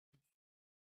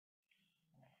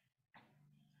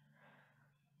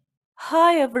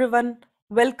Hi everyone,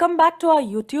 welcome back to our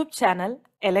YouTube channel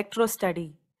Electro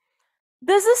Study.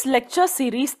 This is lecture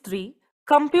series 3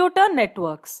 Computer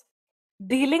Networks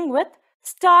dealing with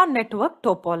star network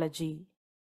topology.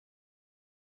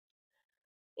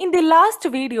 In the last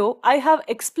video, I have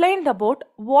explained about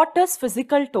what is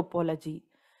physical topology.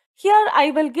 Here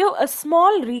I will give a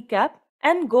small recap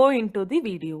and go into the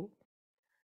video.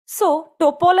 So,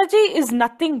 topology is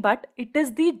nothing but it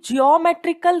is the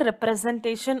geometrical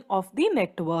representation of the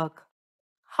network.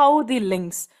 How the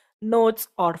links, nodes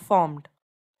are formed.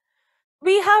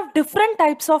 We have different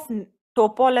types of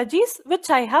topologies which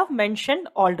I have mentioned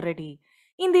already.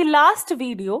 In the last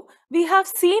video, we have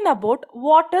seen about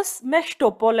what is mesh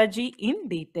topology in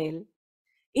detail.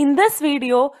 In this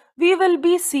video, we will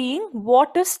be seeing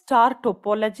what is star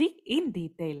topology in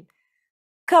detail.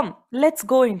 Come, let's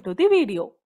go into the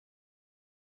video.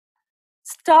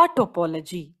 Star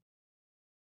topology.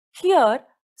 Here,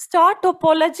 star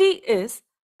topology is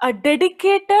a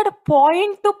dedicated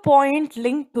point-to-point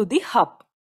link to the hub.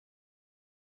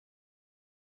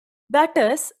 That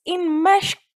is, in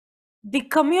mesh, the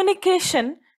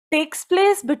communication takes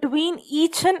place between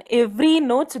each and every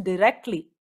nodes directly.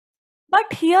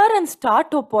 But here in star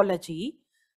topology,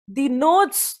 the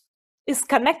nodes is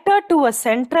connected to a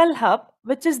central hub,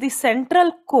 which is the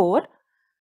central core.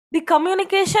 The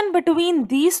communication between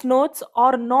these nodes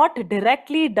are not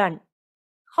directly done.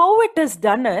 How it is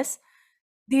done is,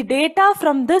 the data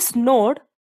from this node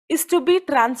is to be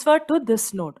transferred to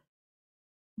this node.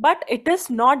 But it is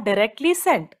not directly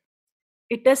sent.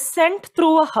 It is sent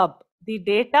through a hub. The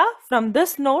data from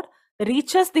this node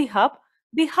reaches the hub.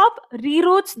 The hub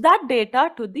reroutes that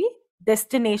data to the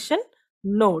destination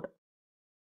node.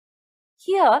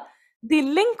 Here, the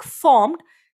link formed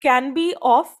can be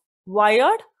of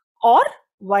wired or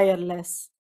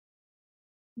wireless.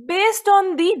 Based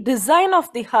on the design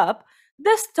of the hub,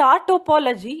 the star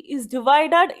topology is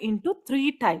divided into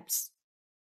three types.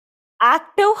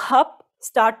 Active hub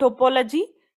star topology,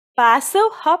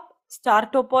 passive hub star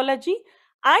topology,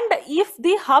 and if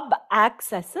the hub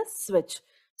acts as a switch.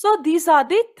 So these are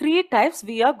the three types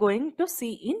we are going to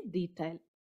see in detail.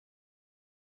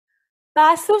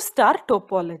 Passive star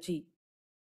topology.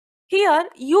 Here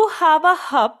you have a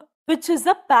hub which is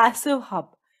a passive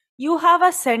hub. You have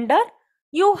a sender,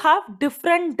 you have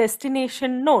different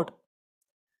destination node.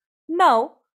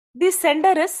 Now the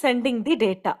sender is sending the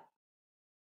data.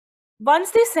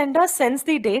 Once the sender sends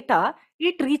the data,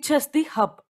 it reaches the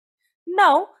hub.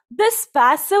 Now, this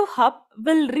passive hub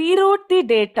will reroute the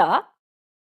data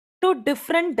to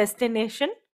different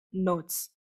destination nodes.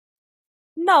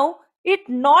 Now, it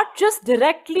not just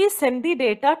directly send the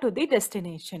data to the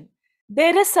destination.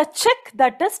 There is a check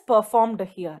that is performed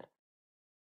here.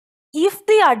 If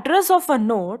the address of a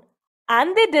node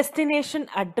and the destination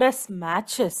address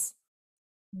matches,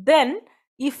 then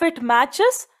if it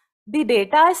matches, the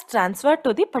data is transferred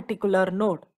to the particular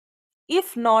node.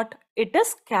 If not, it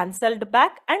is cancelled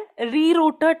back and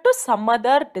rerouted to some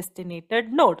other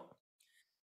destinated node.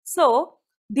 So,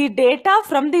 the data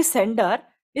from the sender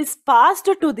is passed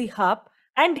to the hub,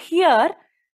 and here,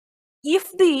 if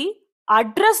the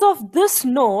address of this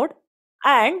node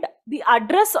and the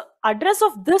address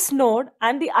of this node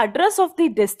and the address of the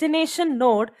destination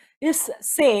node is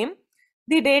same,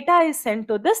 the data is sent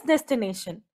to this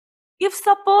destination. If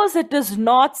suppose it is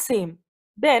not same,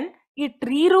 then it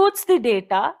reroutes the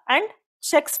data and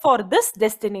checks for this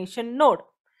destination node.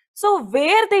 So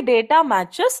where the data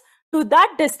matches to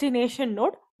that destination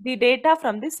node, the data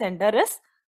from the sender is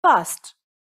passed.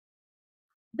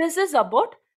 This is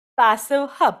about passive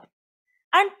hub.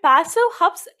 And passive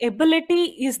hub's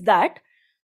ability is that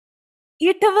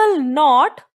it will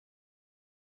not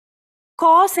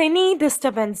cause any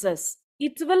disturbances.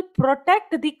 It will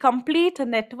protect the complete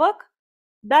network,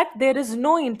 that there is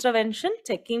no intervention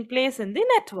taking place in the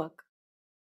network.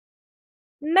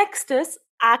 Next is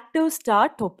active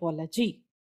star topology.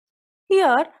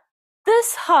 Here,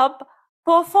 this hub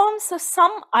performs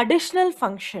some additional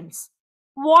functions.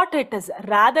 What it is,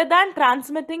 rather than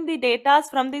transmitting the data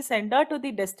from the sender to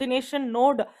the destination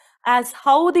node as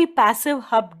how the passive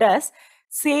hub does,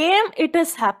 same it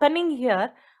is happening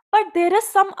here, but there is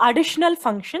some additional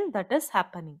function that is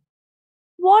happening.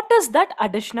 What is that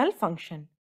additional function?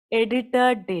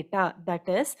 Edited data, that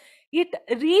is, it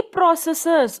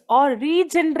reprocesses or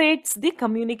regenerates the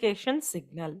communication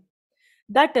signal.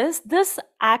 That is, this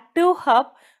active hub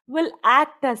will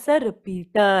act as a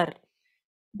repeater.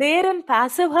 There in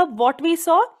passive hub, what we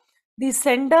saw, the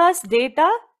sender's data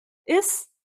is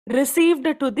received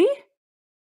to the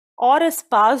or is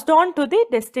passed on to the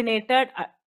destinated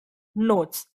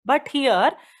nodes. But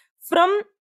here, from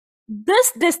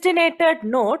this destinated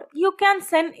node, you can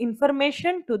send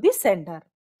information to the sender.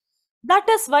 That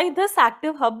is why this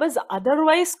active hub is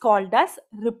otherwise called as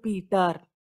repeater.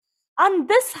 And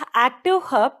this active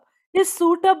hub is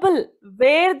suitable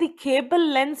where the cable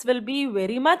length will be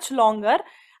very much longer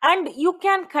and you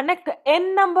can connect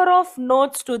n number of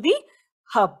nodes to the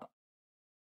hub.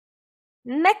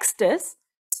 Next is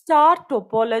star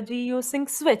topology using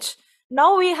switch.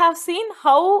 Now we have seen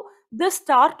how this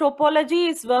star topology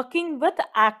is working with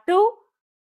active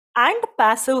and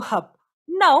passive hub.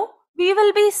 Now we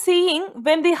will be seeing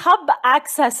when the hub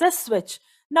acts as a switch.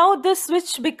 Now this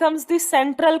switch becomes the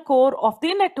central core of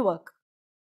the network.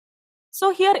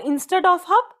 So here instead of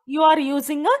hub, you are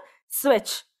using a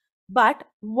switch. But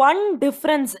one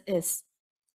difference is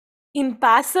in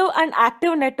passive and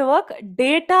active network,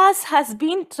 data has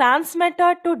been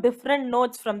transmitted to different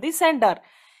nodes from the sender.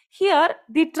 Here,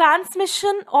 the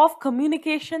transmission of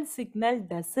communication signal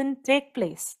doesn't take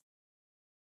place.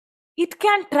 It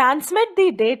can transmit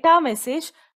the data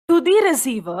message to the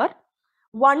receiver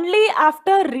only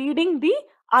after reading the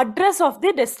address of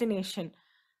the destination.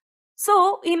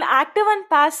 So in active and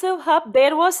passive hub,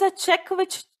 there was a check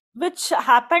which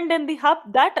happened in the hub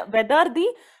that whether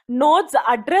the node's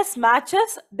address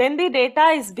matches, then the data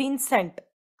is being sent.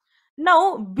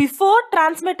 Now, before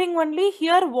transmitting only,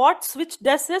 here what switch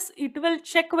does is it will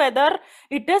check whether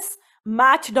it is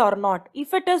matched or not.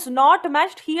 If it is not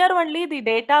matched, here only the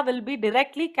data will be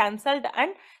directly cancelled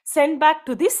and sent back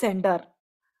to the sender.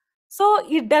 So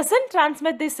it doesn't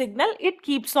transmit the signal, it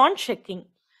keeps on checking.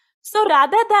 So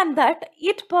rather than that,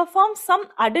 it performs some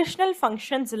additional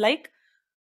functions like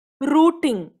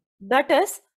routing. That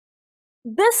is,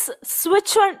 this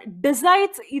switch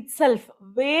decides itself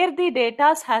where the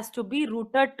data has to be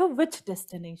routed to which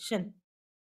destination.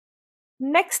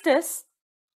 Next is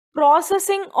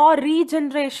processing or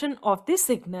regeneration of the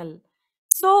signal.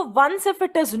 So once if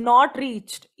it is not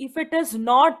reached, if it is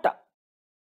not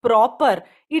proper,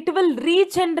 it will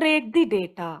regenerate the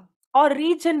data or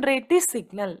regenerate the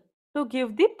signal to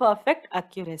give the perfect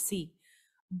accuracy.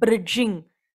 Bridging,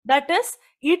 that is,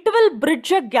 it will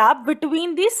bridge a gap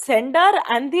between the sender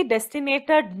and the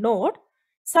destinated node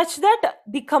such that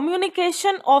the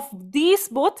communication of these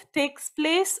both takes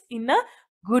place in a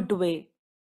good way.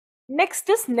 Next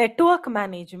is network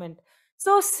management.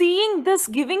 So seeing this,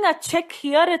 giving a check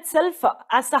here itself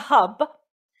as a hub,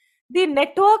 the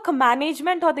network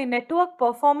management or the network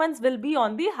performance will be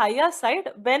on the higher side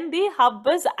when the hub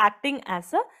is acting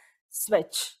as a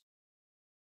switch.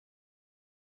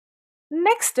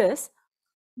 Next is,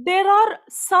 there are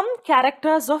some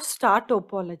characters of star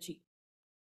topology.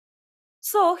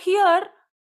 So here,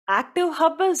 active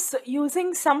hub is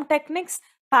using some techniques,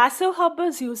 passive hub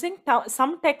is using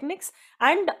some techniques,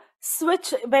 and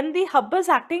switch, when the hub is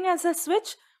acting as a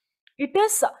switch, it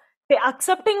is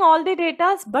accepting all the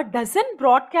data but doesn't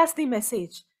broadcast the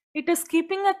message. It is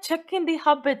keeping a check in the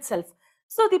hub itself.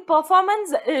 So the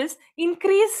performance is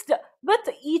increased with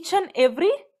each and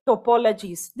every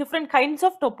topologies, different kinds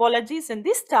of topologies in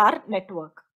the star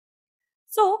network.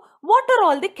 So what are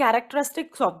all the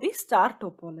characteristics of the star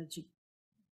topology?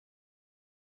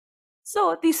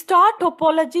 So the star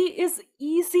topology is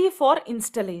easy for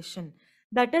installation.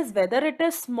 That is, whether it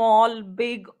is small,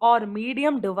 big or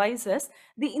medium devices,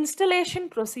 the installation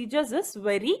procedures is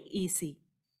very easy.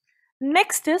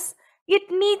 Next is, it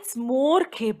needs more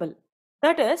cable.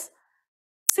 That is,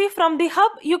 see, from the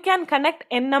hub you can connect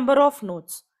n number of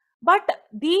nodes. But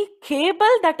the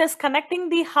cable that is connecting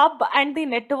the hub and the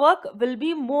network will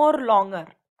be more longer.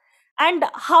 And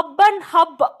hub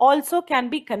also can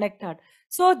be connected.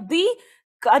 So the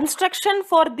construction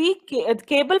for the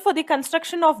cable for the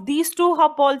construction of these two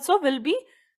hub also will be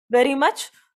very much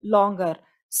longer.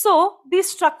 So the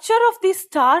structure of the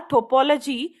star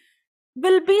topology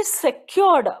will be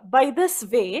secured by this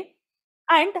way.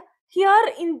 And here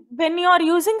when you are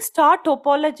using star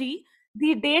topology,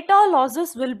 the data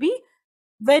losses will be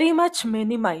very much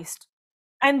minimized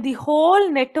and the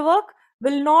whole network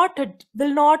will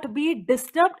not be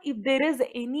disturbed if there is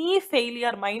any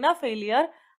failure, minor failure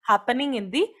happening in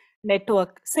the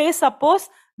network. Say suppose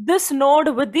this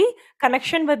node with the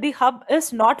connection with the hub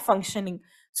is not functioning,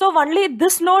 so only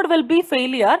this node will be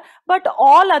failure but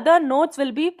all other nodes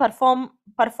will be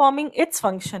performing its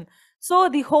function. So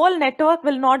the whole network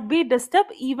will not be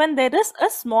disturbed even there is a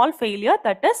small failure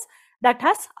that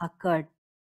has occurred.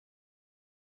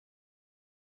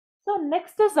 So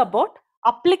next is about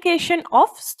application of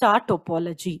star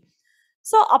topology.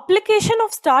 So application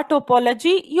of star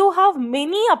topology, you have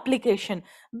many application.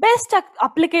 Best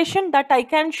application that I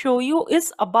can show you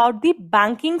is about the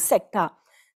banking sector.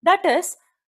 That is,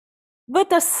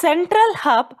 With a central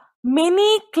hub,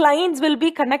 many clients will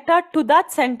be connected to that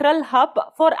central hub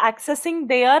for accessing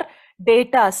their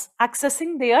data,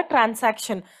 accessing their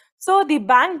transaction. So the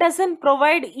bank doesn't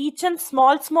provide each and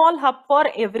small hub for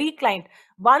every client.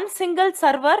 One single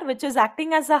server which is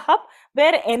acting as a hub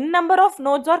where n number of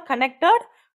nodes are connected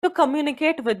to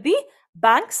communicate with the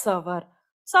bank server.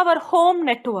 So our home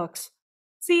networks.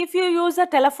 See, if you use a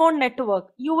telephone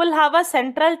network, you will have a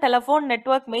central telephone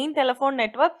network, main telephone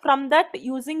network. From that,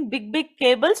 using big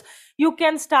cables, you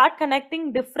can start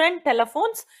connecting different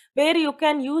telephones where you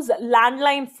can use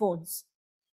landline phones.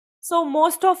 So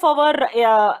most of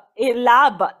our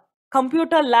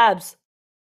computer labs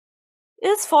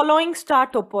is following star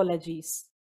topologies.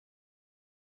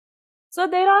 So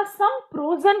there are some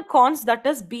pros and cons that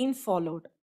has been followed.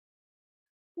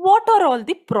 What are all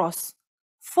the pros?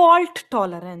 Fault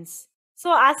tolerance.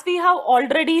 So as we have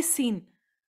already seen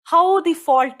how the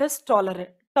fault is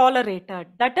tolerated.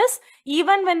 That is,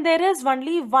 even when there is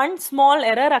only one small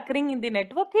error occurring in the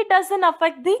network, it doesn't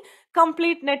affect the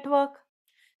complete network.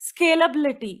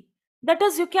 Scalability. That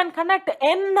is, you can connect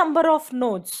n number of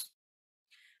nodes.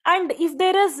 And if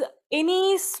there is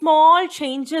any small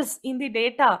changes in the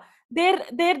data,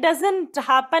 there doesn't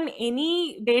happen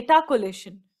any data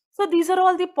collision. So these are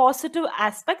all the positive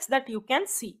aspects that you can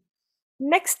see.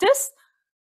 Next is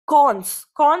cons.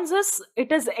 Cons is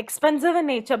it is expensive in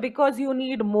nature because you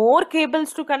need more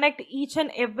cables to connect each and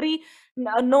every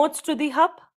nodes to the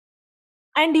hub.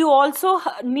 And you also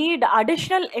need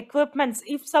additional equipments.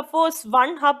 If suppose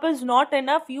one hub is not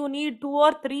enough, you need 2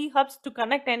 or 3 hubs to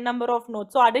connect n number of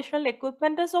nodes. So additional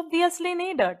equipment is obviously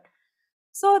needed.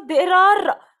 So there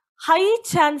are high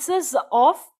chances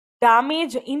of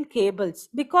damage in cables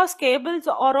because cables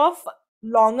are of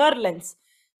longer lengths.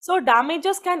 So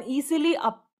damages can easily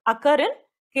occur in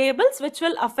cables, which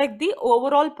will affect the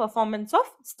overall performance of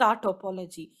star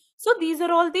topology. So these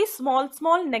are all the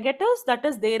small negatives that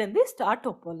is there in the star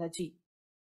topology.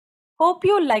 Hope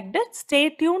you liked it. Stay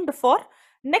tuned for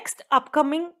next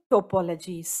upcoming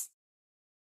topologies.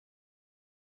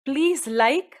 Please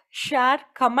like, share,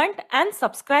 comment and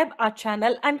subscribe our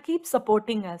channel and keep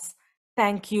supporting us.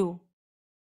 Thank you.